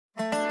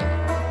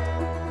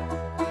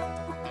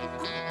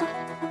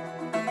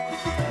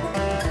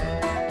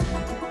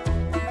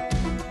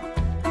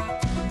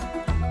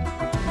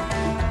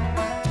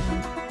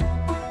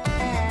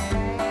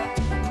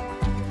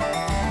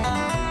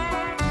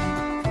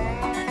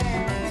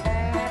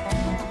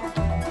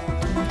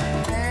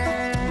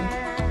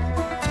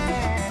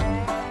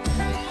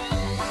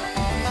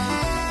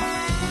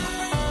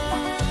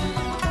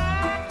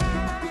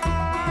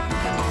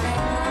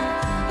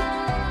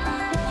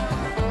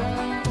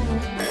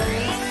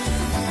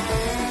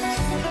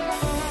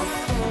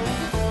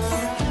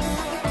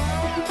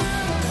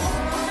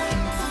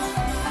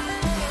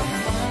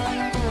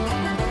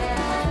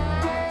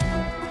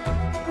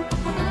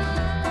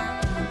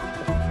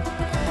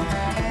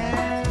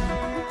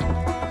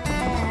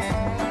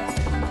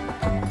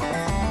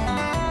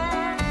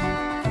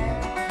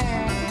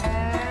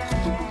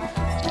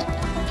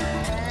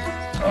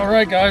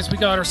Alright guys, we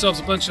got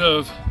ourselves a bunch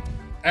of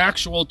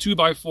actual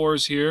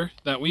 2x4s here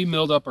that we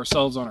milled up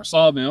ourselves on our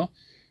sawmill,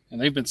 and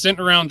they've been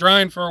sitting around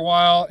drying for a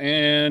while.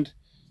 And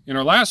in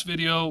our last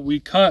video we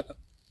cut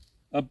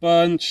a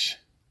bunch,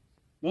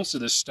 most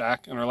of this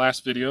stack in our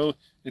last video,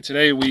 and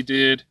today we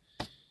did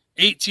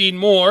 18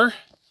 more.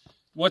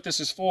 What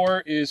this is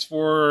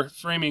for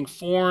framing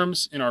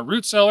forms in our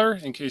root cellar.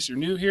 In case you're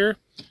new here,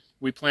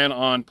 we plan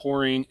on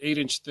pouring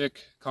 8-inch thick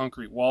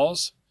concrete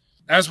walls.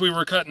 As we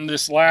were cutting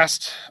this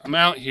last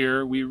amount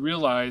here, we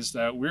realized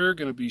that we're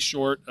going to be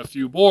short a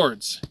few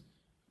boards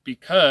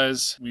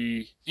because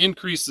we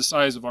increased the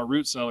size of our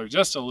root cellar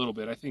just a little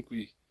bit. I think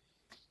we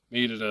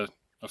made it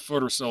a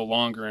foot or so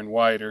longer and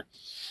wider.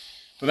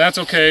 But that's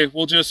okay.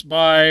 We'll just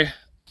buy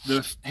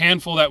the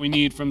handful that we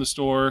need from the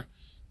store.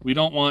 We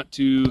don't want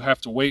to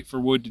have to wait for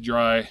wood to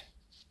dry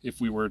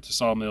if we were to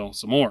sawmill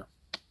some more.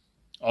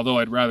 Although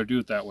I'd rather do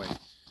it that way.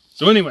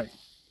 So anyway,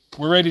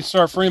 we're ready to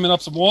start framing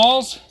up some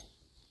walls.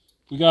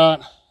 We got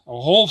a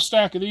whole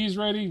stack of these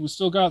ready. We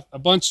still got a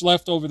bunch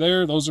left over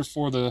there. Those are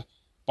for the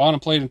bottom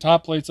plate and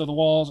top plates of the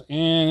walls.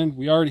 And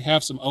we already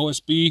have some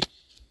OSB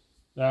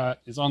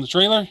that is on the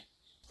trailer.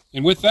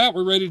 And with that,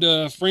 we're ready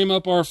to frame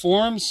up our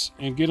forms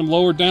and get them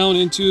lowered down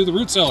into the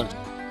root cellar.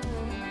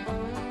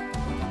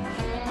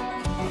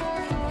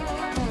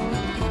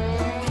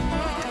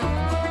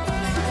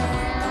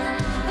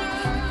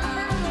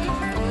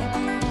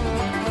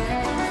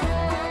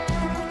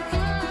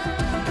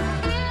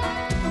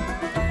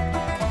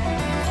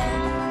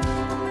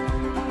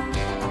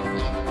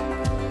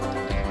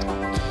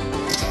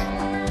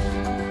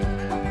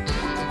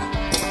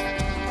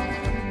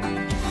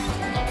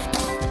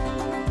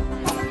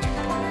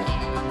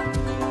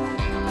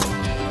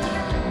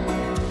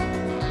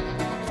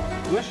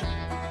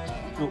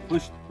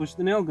 Push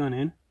the nail gun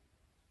in.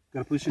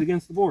 Gotta push it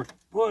against the board.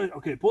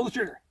 Okay, pull the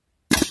trigger.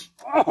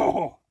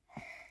 Oh!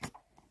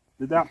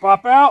 Did that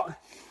pop out?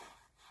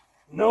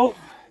 Nope.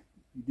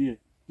 You did.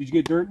 Did you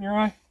get dirt in your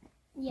eye?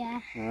 Yeah.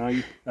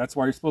 That's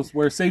why you're supposed to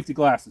wear safety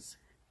glasses.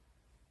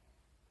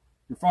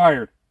 You're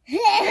fired.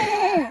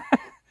 In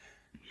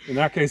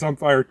that case, I'm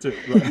fired too.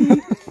 Right?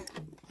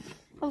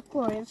 Of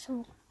course.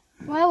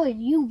 Why would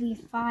you be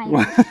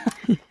fired?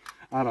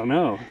 I don't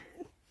know.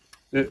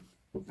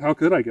 How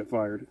could I get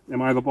fired?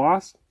 Am I the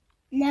boss?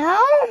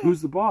 No.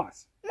 Who's the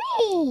boss?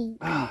 Me.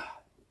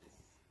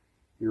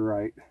 You're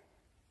right.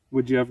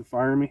 Would you ever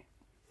fire me?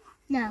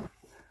 No.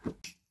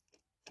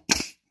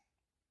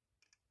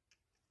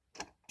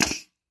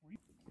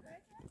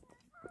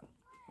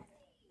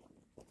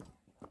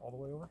 All the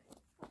way over?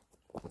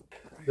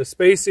 The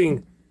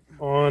spacing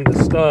on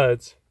the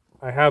studs,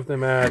 I have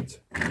them at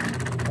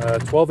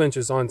 12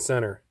 inches on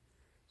center.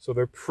 So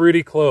they're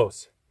pretty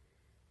close.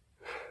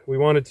 We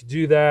wanted to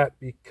do that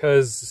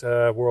because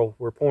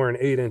we're pouring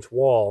 8-inch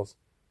walls.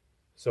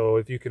 So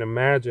if you can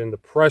imagine the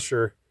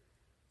pressure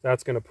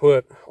that's going to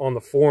put on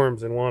the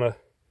forms and want to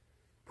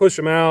push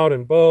them out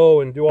and bow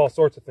and do all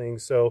sorts of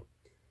things. So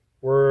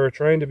we're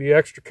trying to be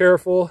extra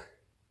careful.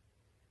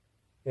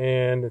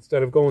 And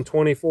instead of going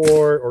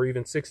 24 or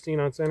even 16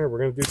 on center, we're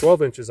going to do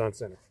 12 inches on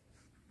center.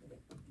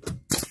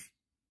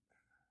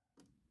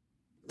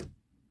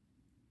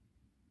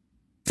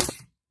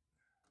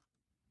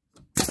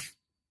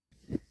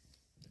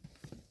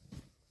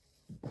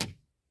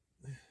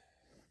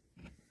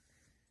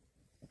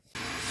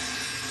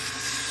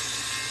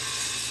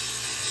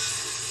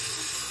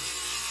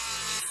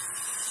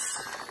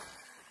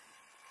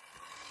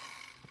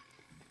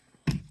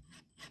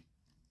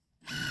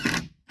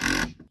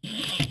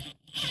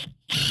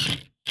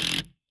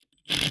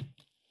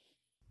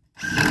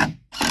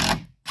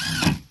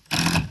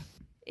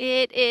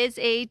 It is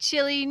a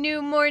chilly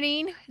new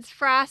morning. It's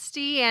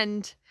frosty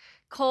and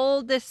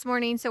cold this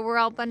morning, so we're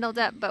all bundled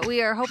up, but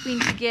we are hoping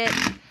to get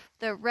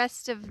the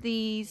rest of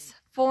these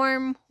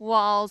form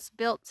walls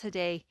built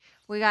today.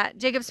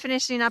 Jacob's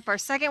finishing up our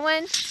second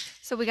one,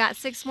 so we got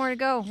 6 more to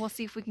go. We'll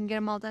see if we can get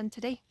them all done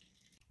today.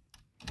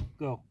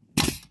 Go.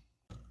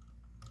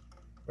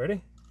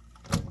 Ready?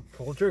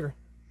 Pull the trigger.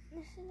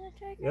 This is the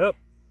trigger?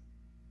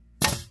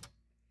 Yep.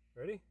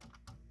 Ready?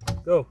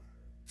 Go.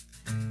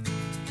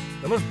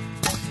 Come on.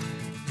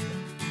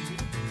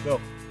 Go.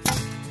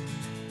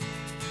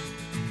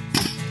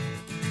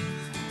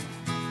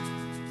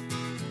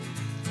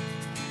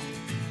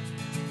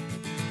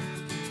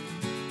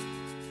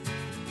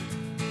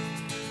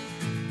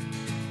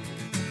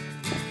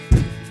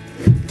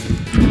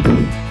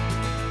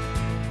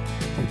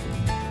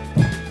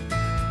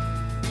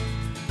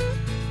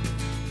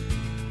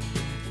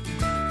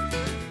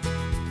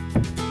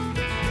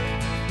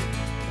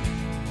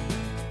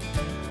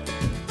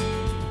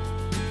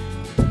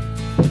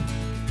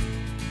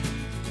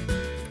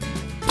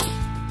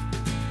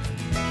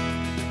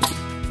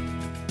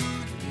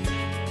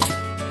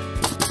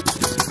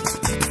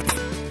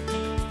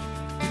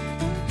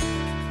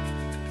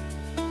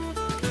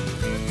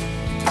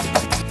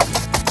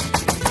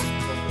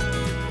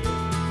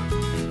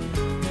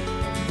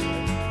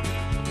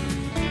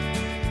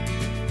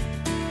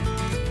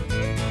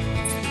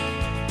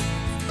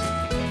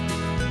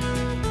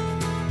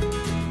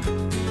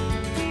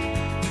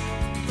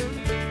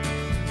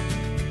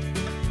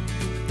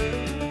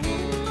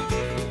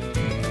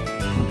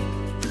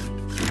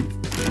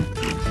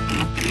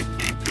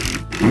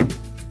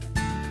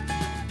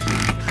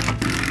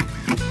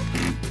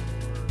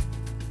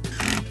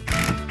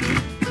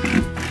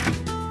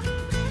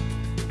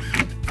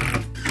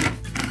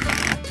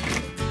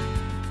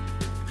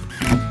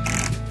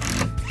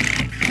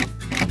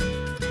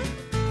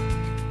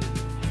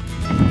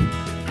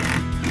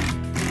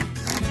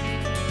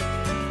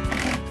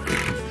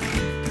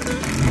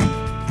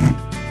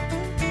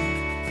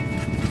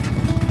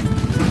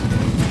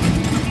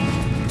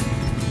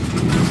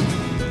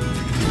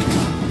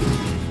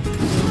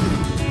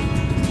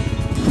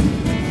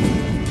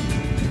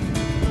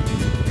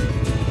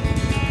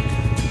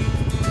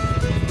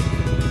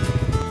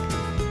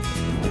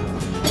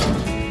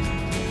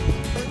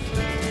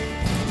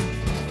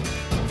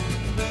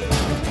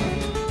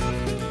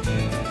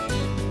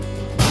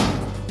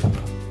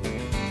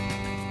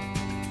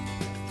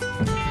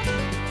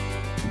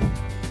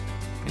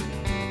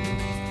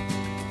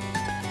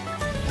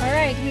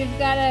 like we've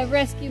got a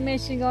rescue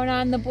mission going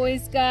on. The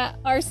boys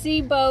got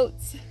RC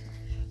boats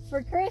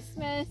for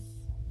Christmas,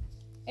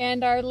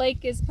 and our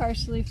lake is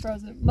partially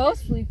frozen,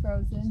 mostly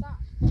frozen.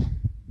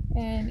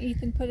 And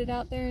Ethan put it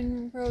out there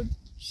and rode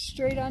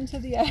straight onto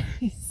the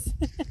ice.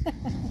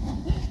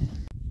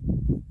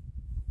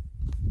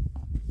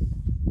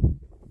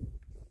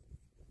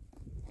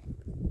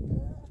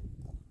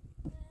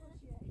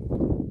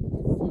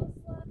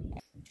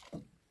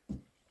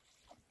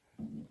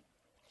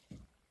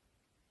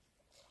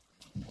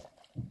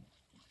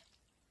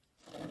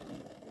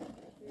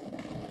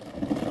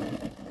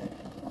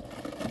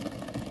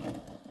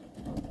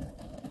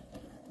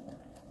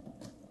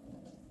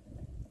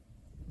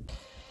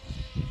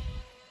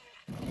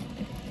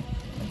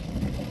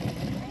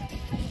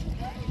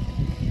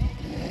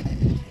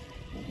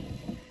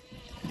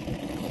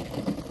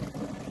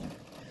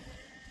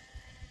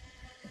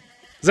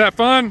 Is that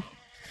fun?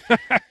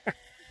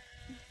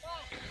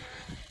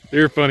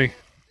 You're funny.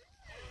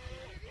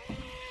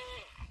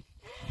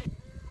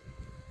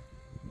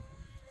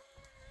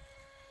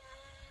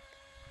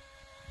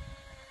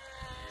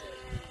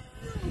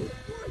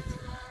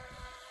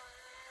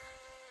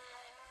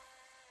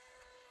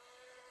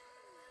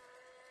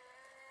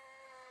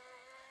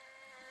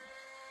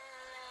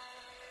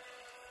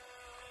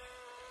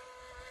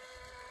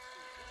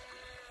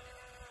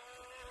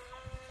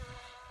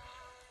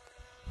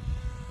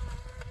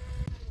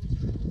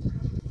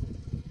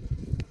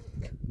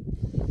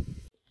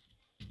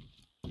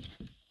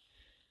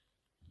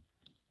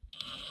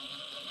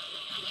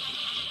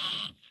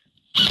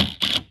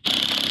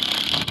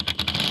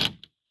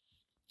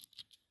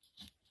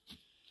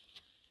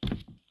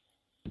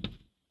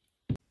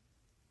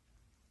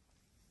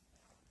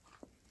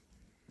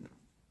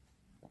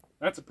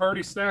 That's a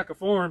party stack of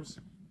forms.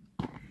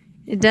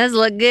 It does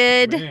look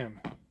good.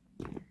 Man.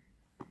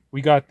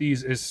 We got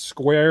these as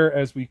square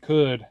as we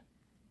could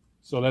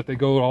so that they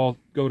all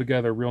go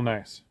together real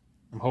nice.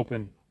 I'm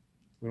hoping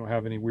we don't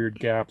have any weird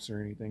gaps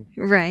or anything.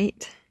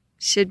 Right.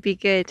 Should be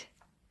good.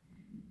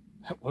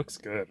 That looks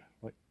good.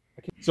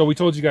 So we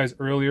told you guys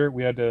earlier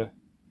we ended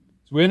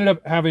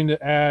up having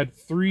to add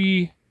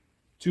 3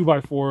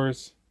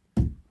 2x4s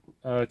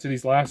to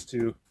these last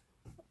 2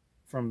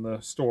 from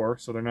the store,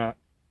 so they're not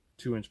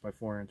 2" by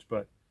 4",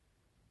 but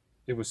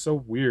it was so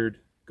weird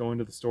going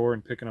to the store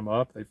and picking them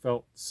up. They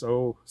felt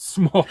so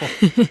small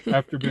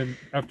after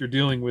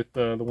dealing with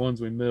the ones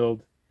we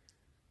milled.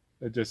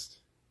 It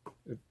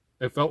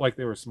felt like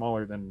they were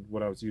smaller than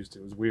what I was used to.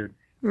 It was weird.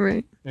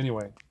 Right.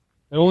 Anyway,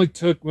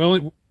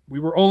 we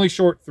were only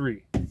short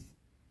 3.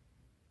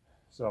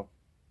 So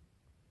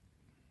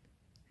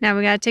now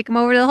we gotta take them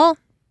over to the hole.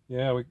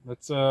 yeah,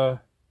 let's load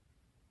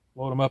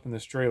them up in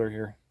this trailer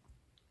here.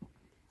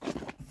 I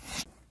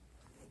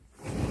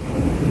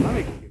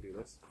think we can do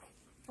this.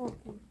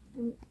 Okay.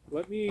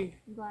 Let me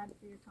I'm glad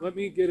for your let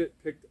me get it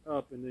picked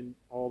up, and then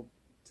I'll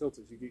tilt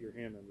it so you get your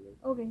hand under there.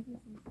 Okay.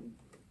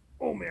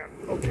 Oh man,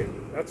 okay,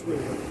 that's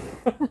really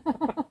good.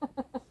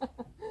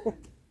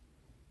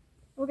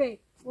 Okay,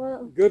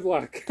 well, Good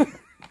luck.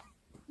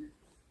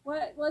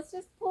 let's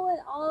just pull it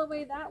all the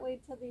way that way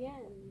to the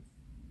end.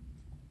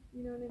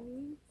 You know what I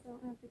mean? So I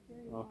don't have to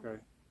carry it all.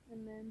 Okay.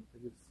 And then...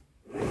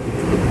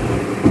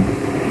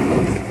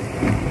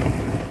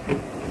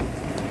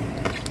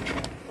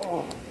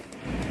 Oh.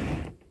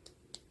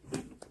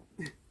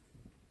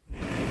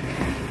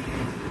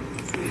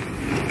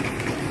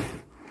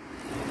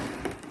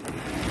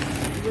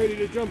 You ready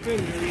to jump in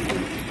there?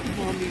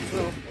 Mom needs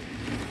help.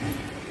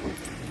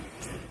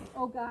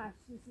 Oh gosh.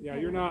 Yeah,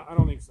 you're not. I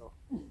don't think so.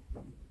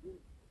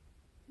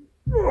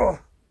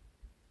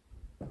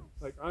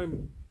 Like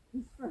I'm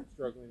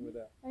struggling with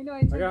that. I know.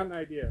 I got an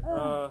idea.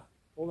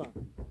 Hold on.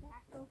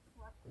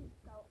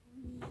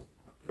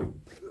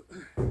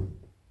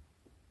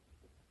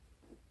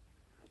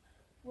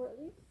 Or at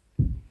least,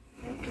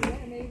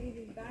 maybe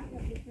we back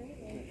up the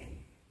trailer.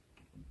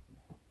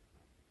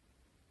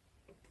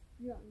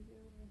 You want me to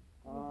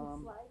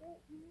slide it?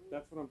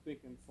 That's what I'm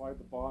thinking. Slide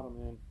the bottom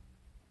in.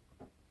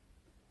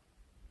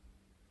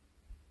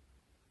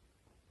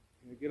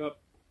 Get up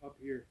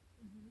here.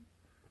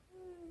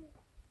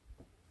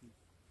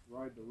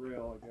 Ride the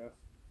rail, I guess.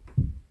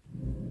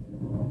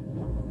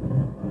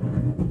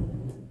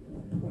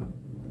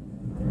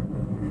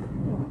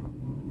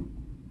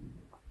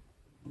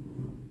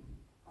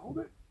 Hold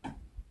it.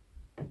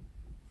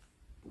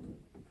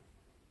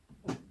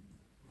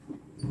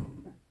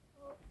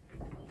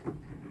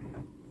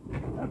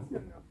 That's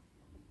good enough.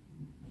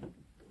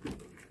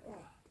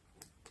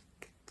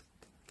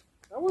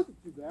 That wasn't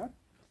too bad.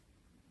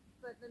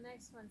 But the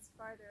next one's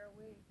farther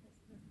away.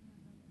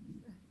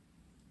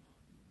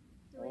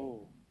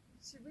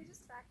 Should we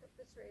just back up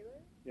the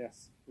trailer?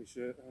 Yes, we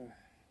should.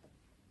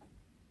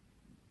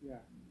 Yeah.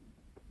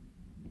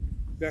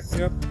 Back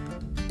you up.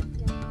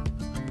 Yeah.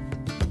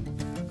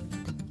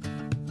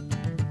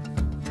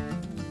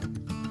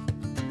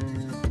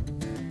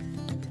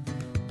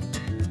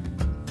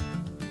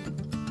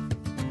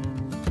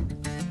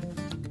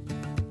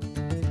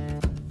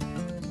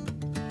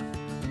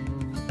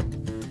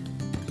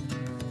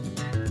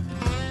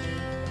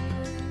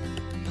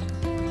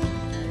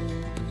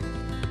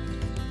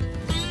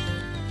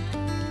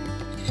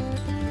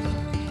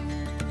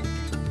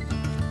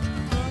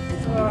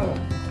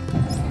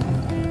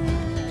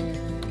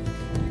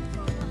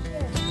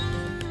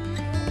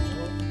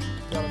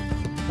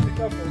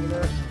 up over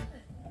there.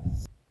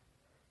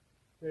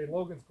 Okay,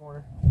 Logan's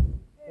corner.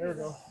 There we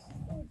go.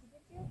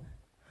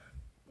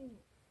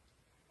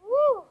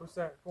 Woo! Push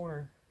that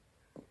corner.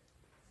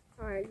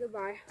 Alright,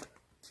 goodbye.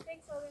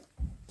 Thanks, Logan.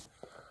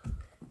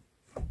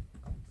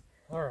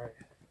 Alright.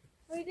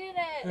 We did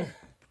it!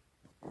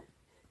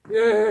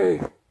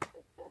 Yay!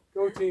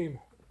 Go team.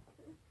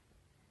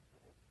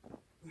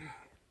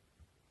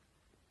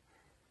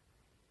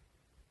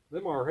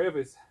 Them are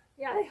heavies.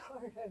 Yeah, they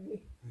are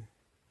heavy.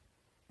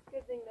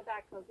 Good thing the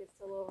backhoe gets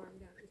to lower them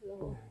down into the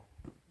hole.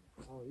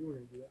 Oh, you were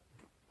going to do that.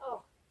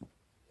 Oh.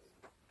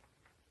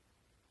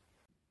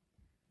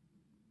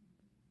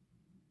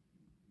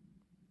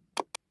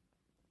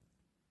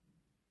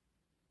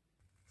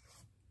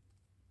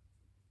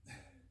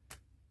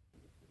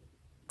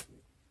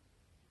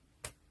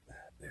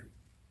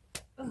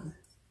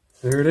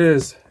 There it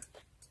is.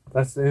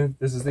 That's the.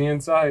 This is the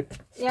inside.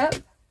 Yep.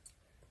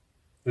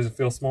 Does it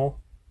feel small?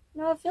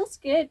 No, it feels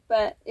good,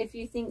 but if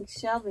you think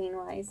shelving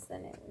wise,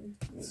 then it would.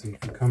 Let's see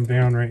if you come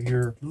down right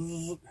here.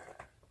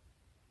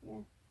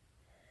 Yeah.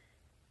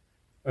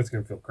 That's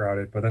gonna feel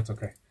crowded, but that's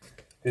okay.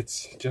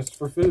 It's just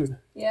for food.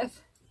 Yep.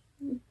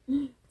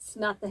 It's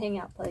not the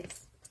hangout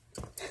place.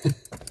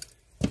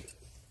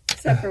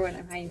 Except for when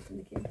I'm hiding from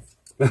the kids.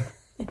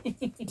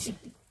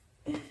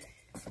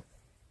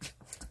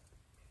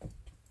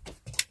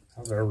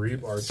 How's our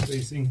rebar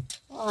spacing?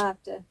 I'll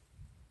have to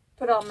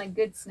put all my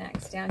good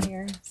snacks down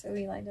here so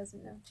Eli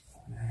doesn't know.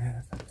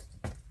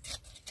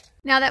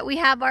 Now that we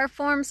have our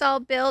forms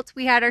all built,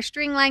 we had our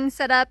string line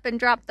set up and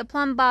dropped the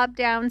plumb bob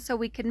down so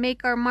we could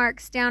make our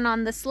marks down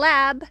on the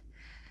slab.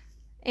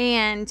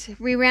 And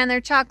we ran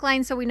their chalk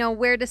line so we know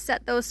where to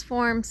set those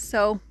forms.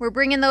 So we're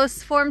bringing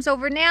those forms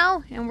over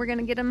now and we're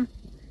gonna get them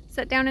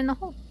set down in the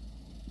hole.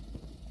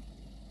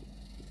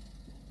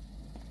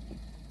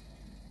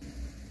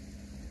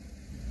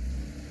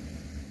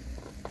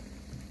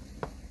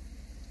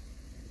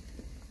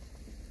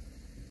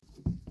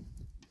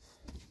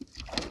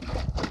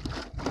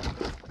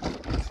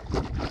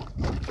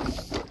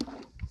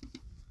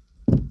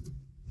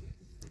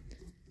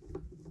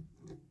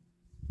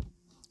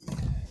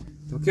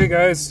 Okay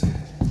guys,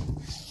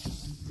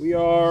 we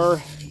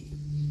are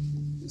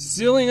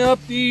sealing up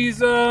these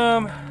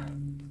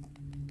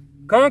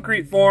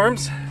concrete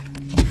forms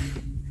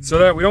so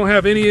that we don't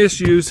have any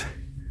issues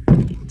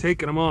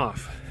taking them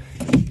off.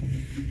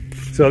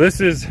 So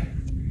this is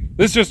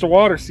just a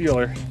water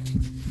sealer,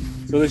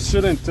 so they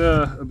shouldn't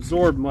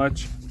absorb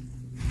much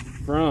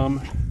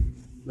from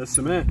the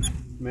cement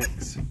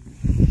mix.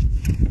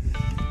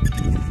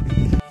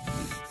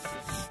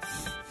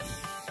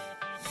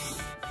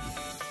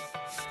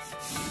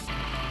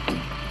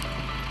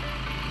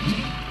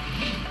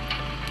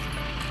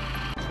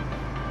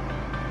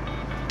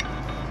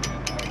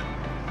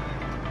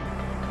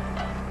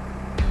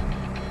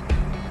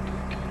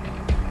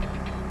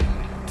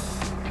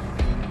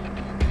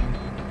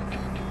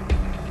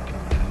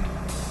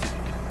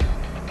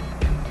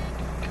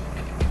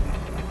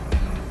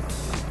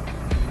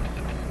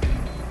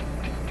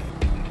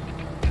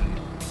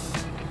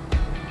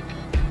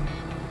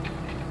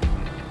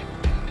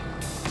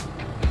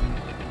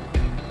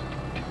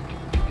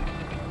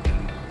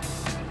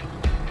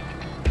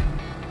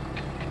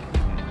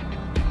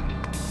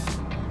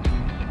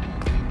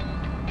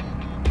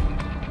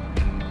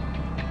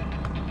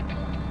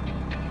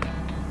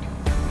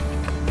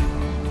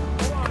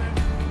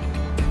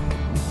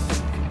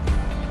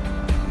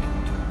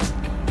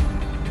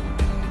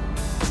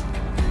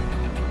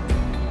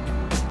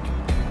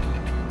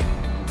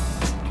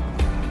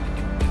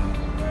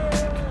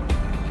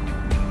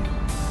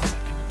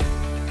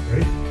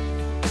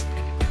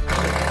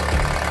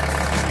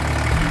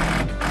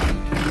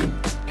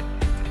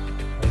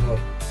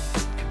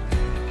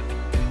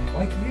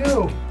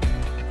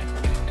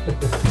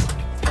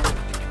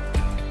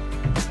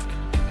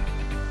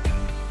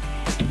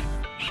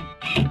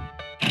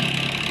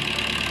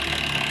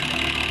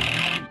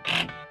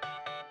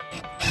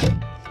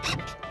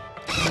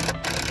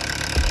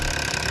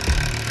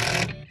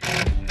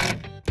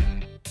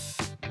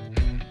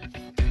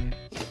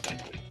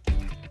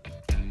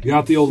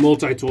 Got the old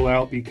multi-tool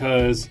out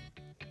because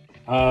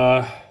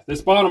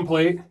this bottom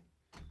plate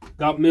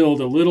got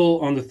milled a little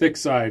on the thick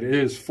side. It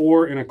is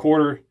 4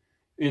 1/4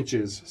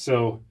 inches.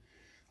 So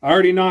I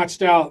already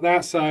notched out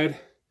that side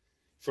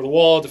for the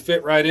wall to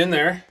fit right in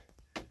there.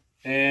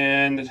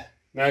 And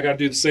now I got to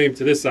do the same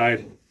to this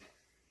side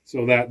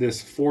so that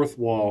this 4th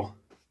wall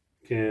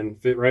can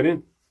fit right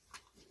in.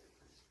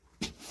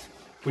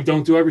 We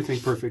don't do everything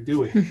perfect,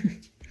 do we?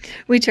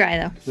 We try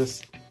though.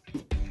 Just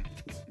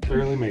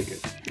barely make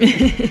it.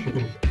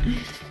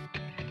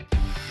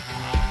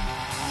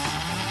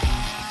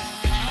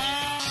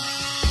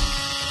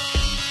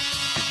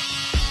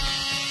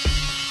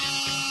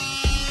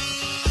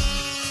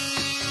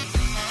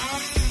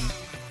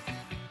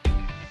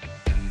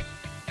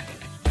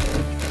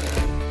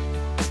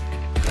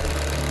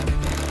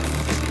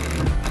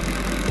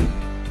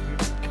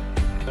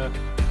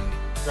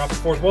 Drop the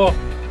 4th wall.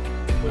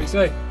 What do you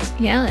say?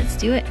 Yeah, let's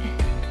do it.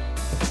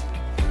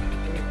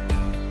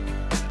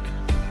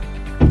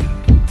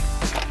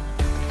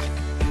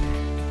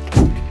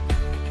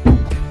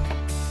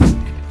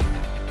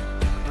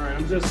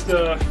 just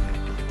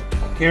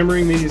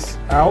hammering these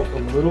out a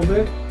little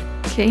bit.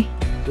 Okay.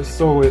 Just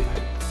so it...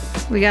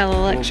 We got a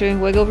little extra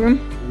wiggle room.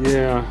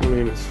 Yeah, I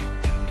mean, it's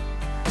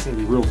gonna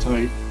be real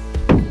tight.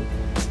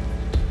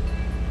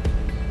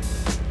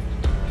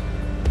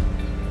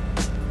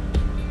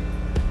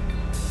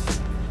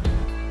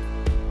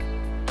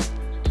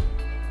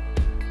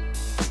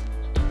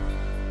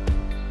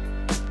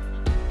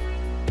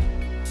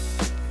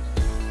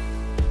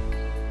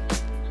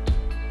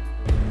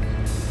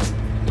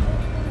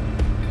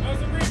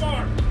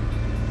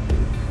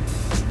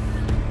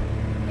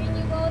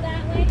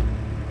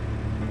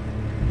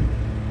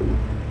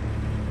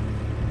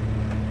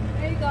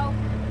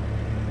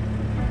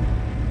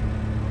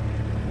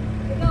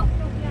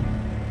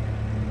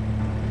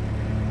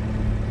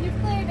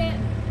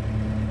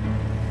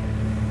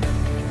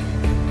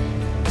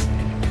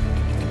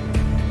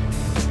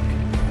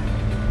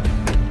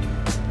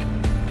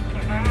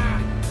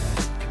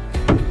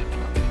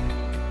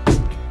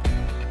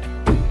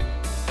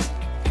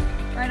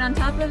 On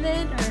top of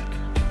it, or? Yeah.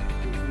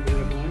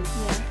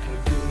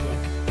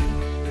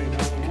 Okay,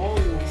 now the long wall,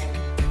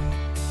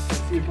 let's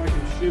see if I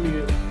can shimmy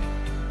it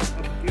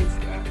up against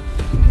that.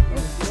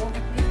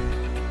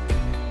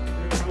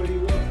 How do you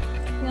look?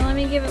 Yeah, let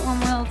me give it one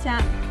more little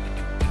tap.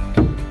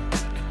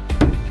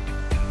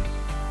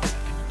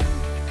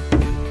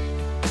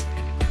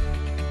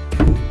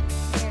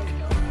 There we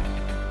go.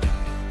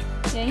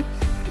 Okay.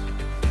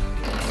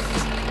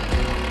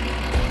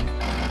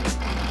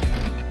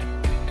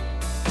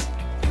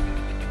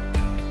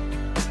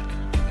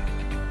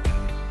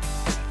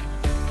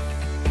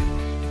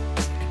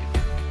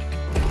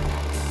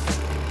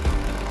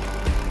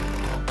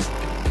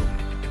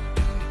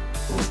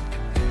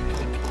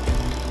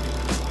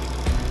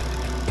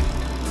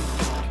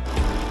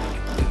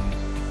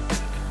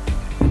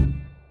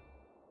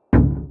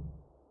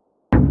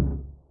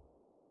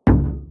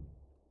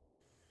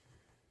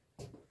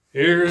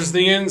 Here's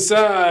the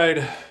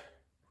inside.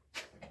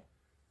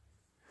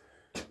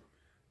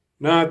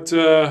 Not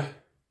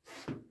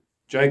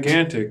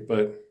gigantic,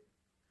 but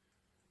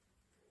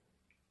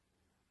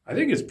I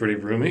think it's pretty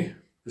roomy.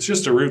 It's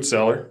just a root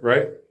cellar,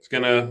 right? It's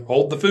gonna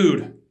hold the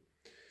food.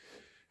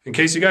 In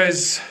case you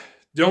guys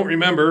don't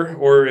remember,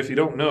 or if you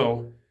don't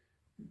know,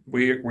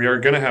 we are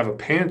gonna have a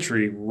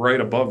pantry right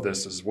above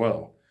this as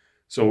well.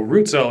 So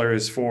root cellar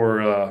is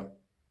for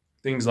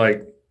things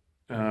like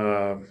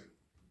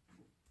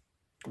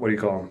what do you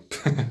call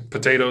them?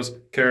 Potatoes,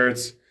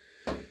 carrots,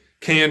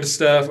 canned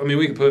stuff. I mean,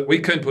 we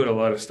could put a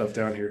lot of stuff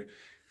down here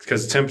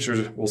because the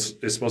temperature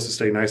is supposed to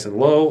stay nice and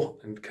low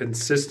and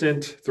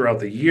consistent throughout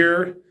the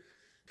year.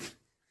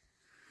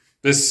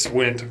 This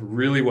went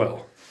really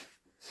well.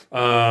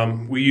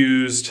 We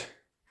used,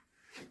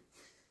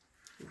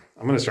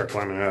 I'm going to start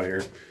climbing out of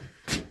here.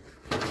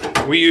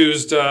 We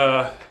used,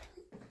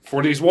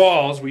 for these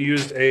walls, we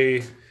used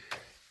a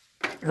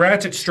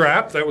ratchet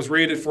strap that was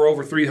rated for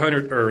over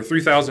 300 or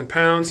 3,000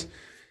 pounds,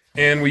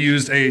 and we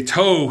used a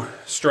tow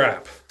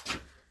strap,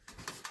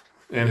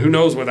 and who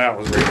knows what that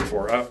was rated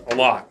for, a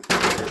lot,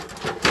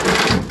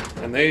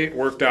 and they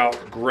worked out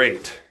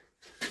great.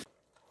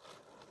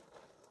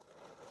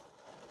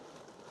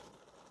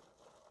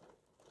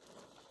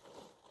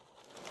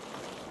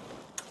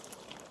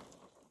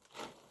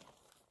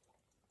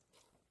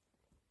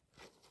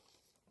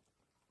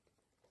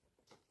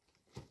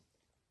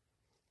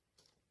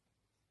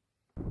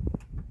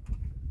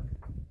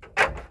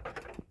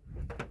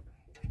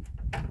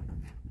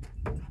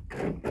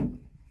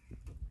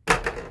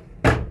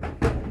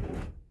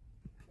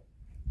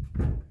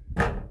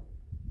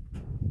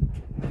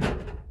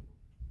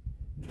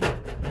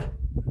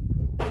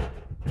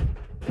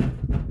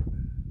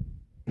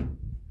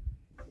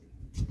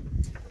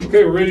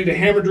 Okay, we're ready to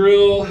hammer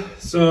drill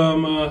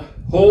some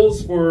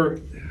holes for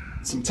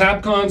some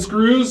Tapcon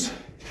screws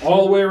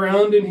all the way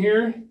around in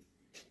here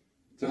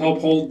to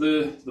help hold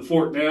the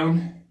fort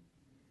down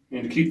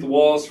and to keep the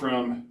walls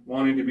from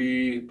wanting to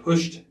be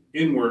pushed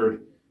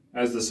inward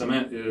as the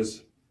cement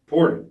is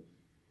poured.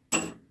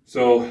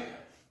 So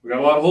we got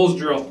a lot of holes to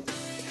drill.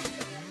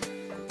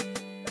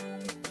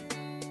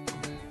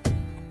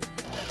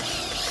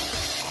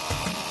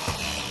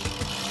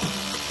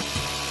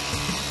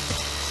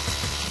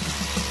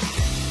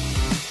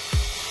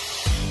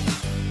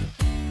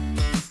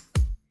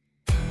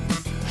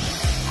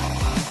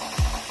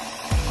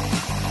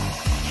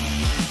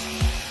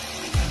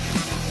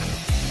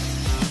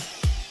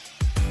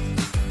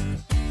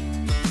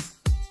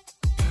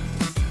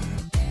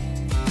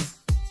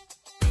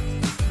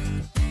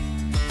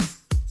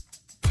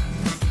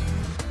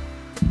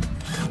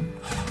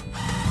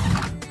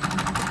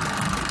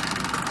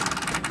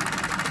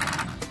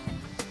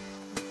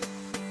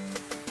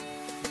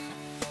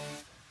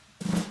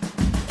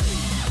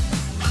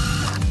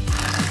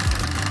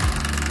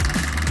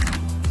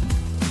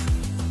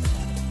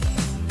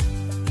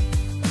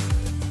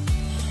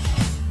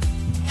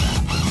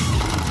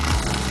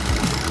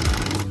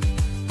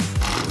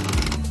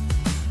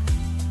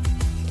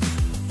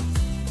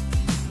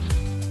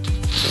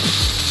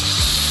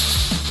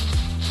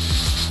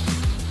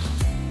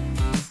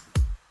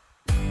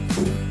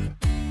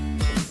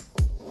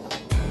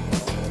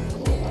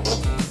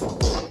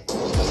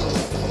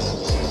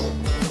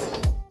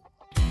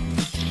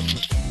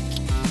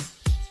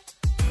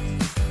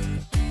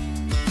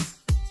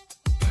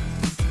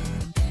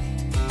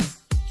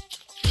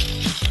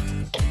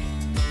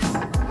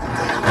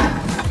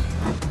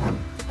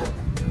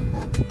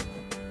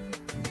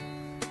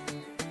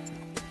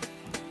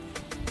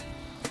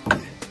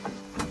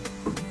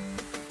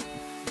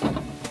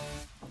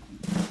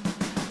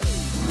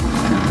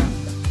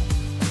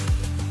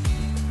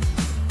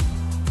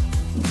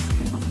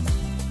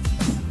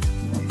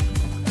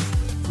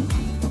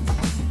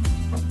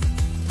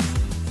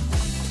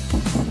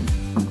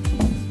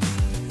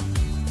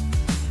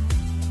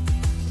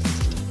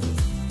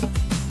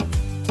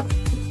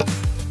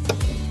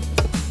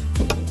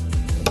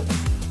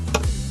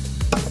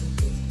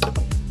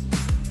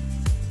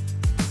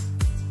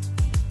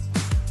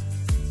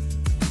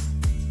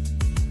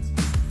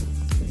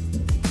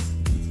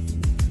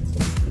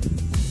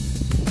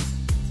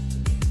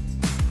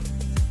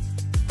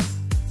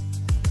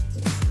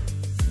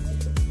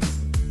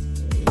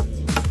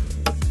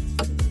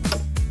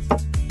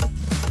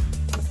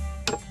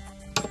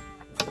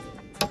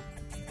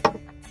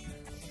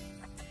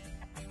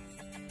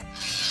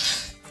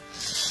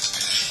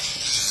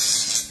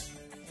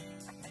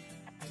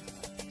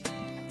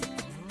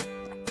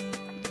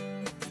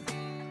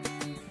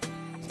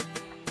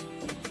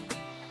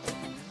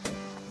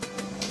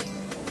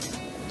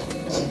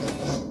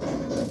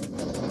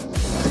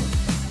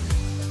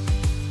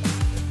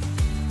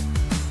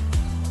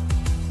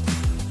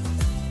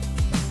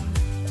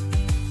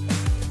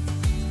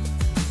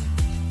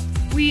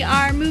 we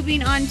are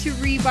moving on to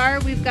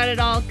rebar. We've got it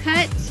all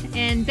cut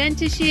and bent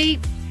to shape.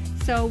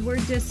 So we're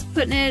just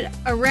putting it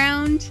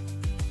around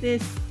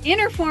this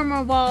inner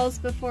former walls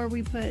before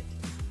we put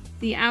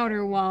the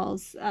outer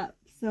walls up.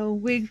 So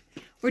we're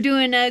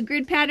doing a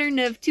grid pattern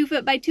of 2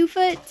 foot by 2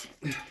 foot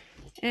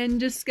and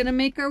just gonna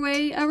make our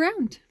way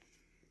around.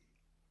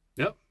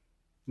 Yep.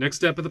 Next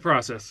step of the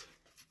process.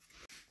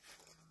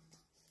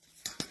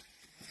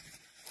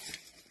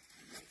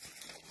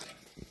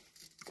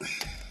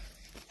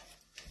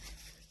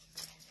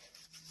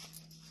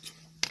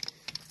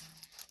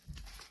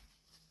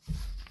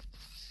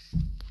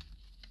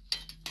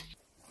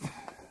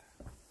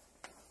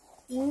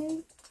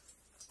 One,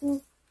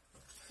 two,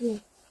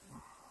 three.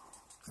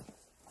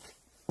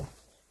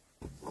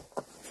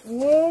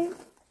 One,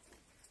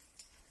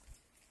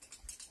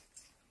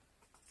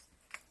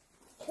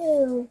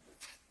 two,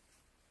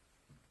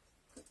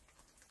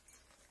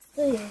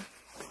 three.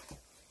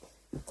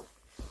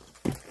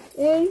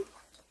 One,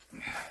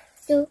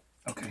 two.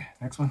 Okay,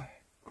 next one.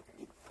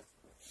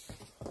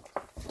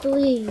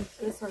 Three.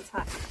 This one's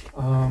hot.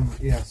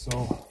 Yeah,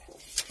 so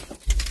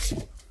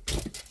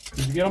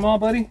did you get them all,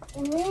 buddy?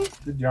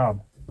 Mm-hmm. Good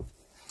job.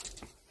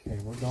 Okay,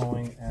 we're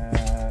going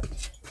at,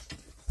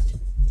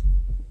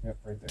 yep,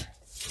 right there.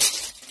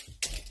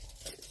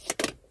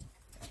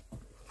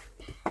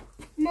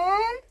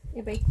 Mom?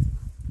 Yeah, babe.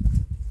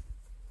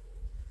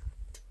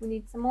 We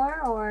need some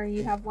more, or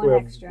you have We one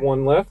have extra?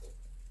 one left?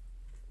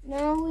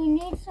 No, we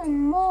need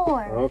some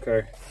more.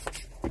 Okay.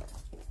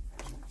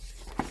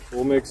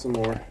 We'll make some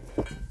more.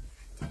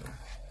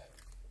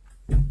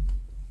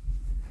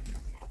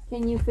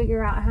 Can you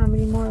figure out how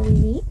many more we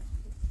need?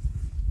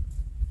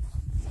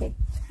 Okay,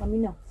 let me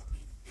know.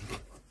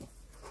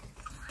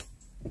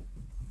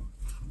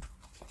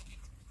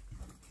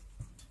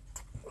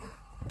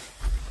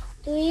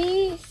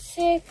 Three,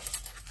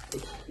 6,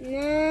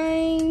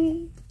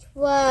 9,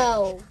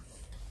 12.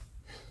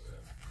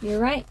 You're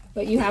right,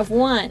 but you have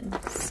one,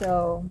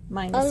 so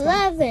minus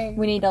 11. 1.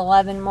 We need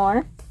 11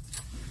 more.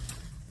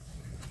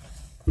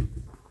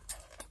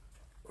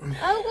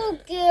 I'll go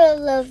get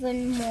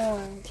 11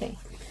 more. Okay.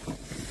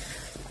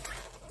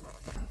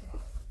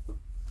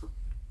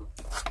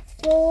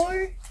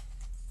 4.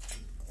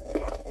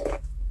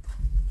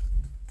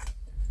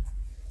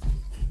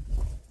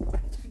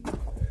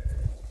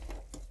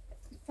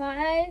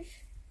 5.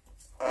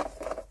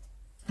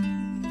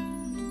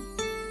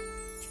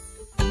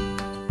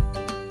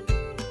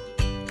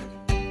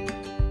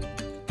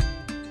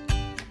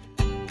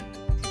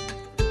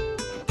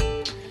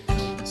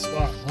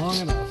 Spot long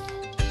enough.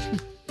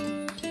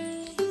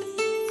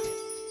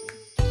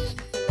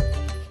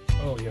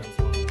 Oh yeah, it's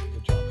long enough.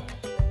 Good job.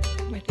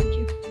 Why, thank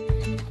you.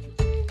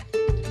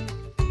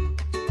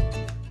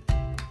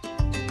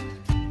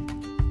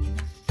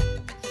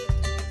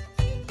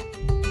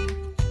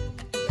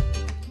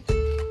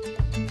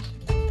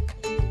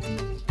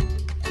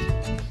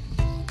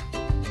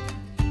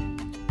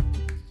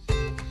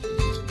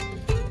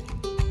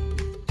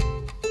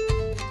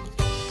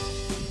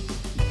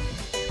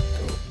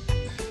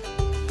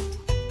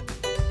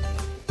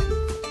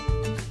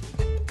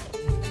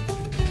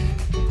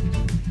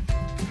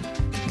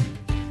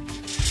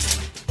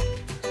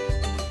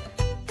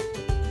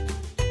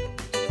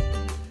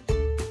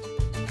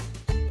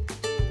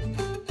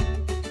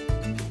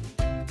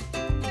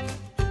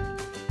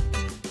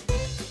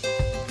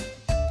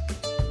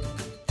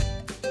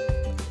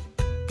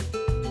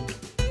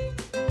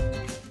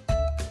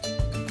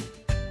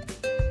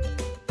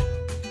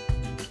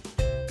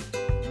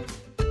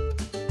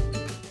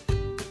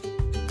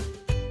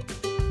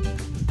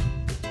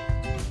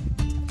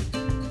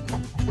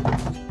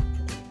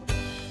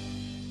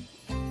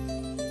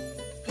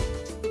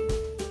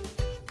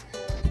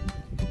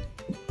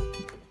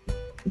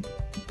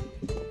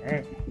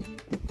 Alright,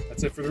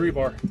 that's it for the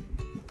rebar.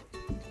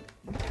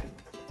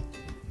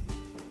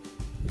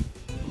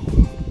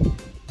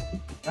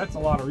 That's a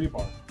lot of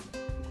rebar.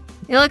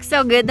 It looks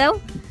so good though.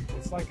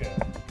 It's like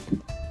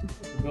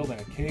we're building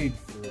a cage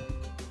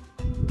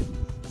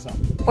for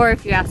something. Or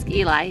if you ask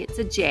Eli, it's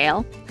a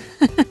jail.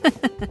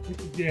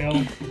 It's a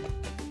jail.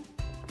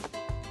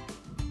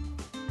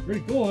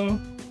 Pretty cool though.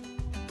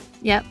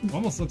 Yep.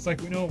 Almost looks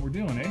like we know what we're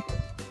doing, eh?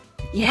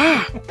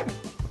 Yeah.